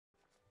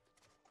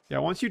Yeah,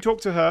 once you talk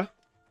to her,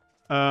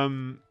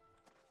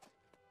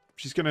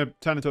 she's going to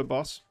turn into a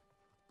boss.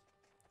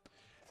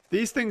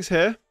 These things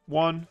here,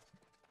 1,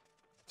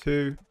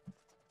 2,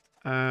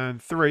 and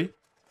 3.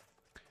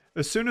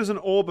 As soon as an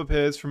orb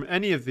appears from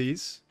any of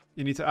these,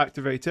 you need to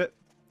activate it.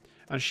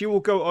 And she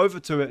will go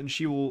over to it and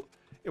it will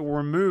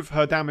remove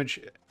her damage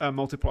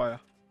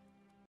multiplier.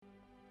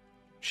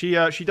 She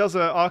does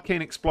an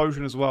arcane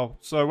explosion as well.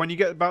 So when you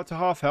get about to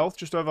half health,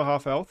 just over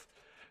half health,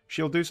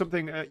 she'll do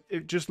something.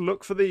 Just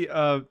look for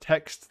the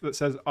text that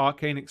says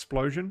arcane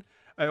explosion.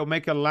 It'll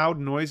make a loud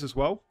noise as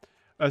well.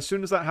 As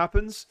soon as that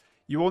happens,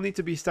 you all need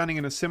to be standing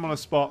in a similar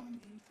spot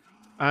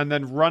and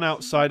then run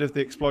outside of the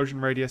explosion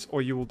radius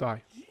or you will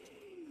die.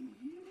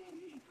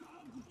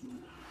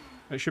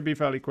 It should be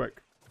fairly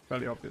quick,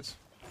 fairly obvious.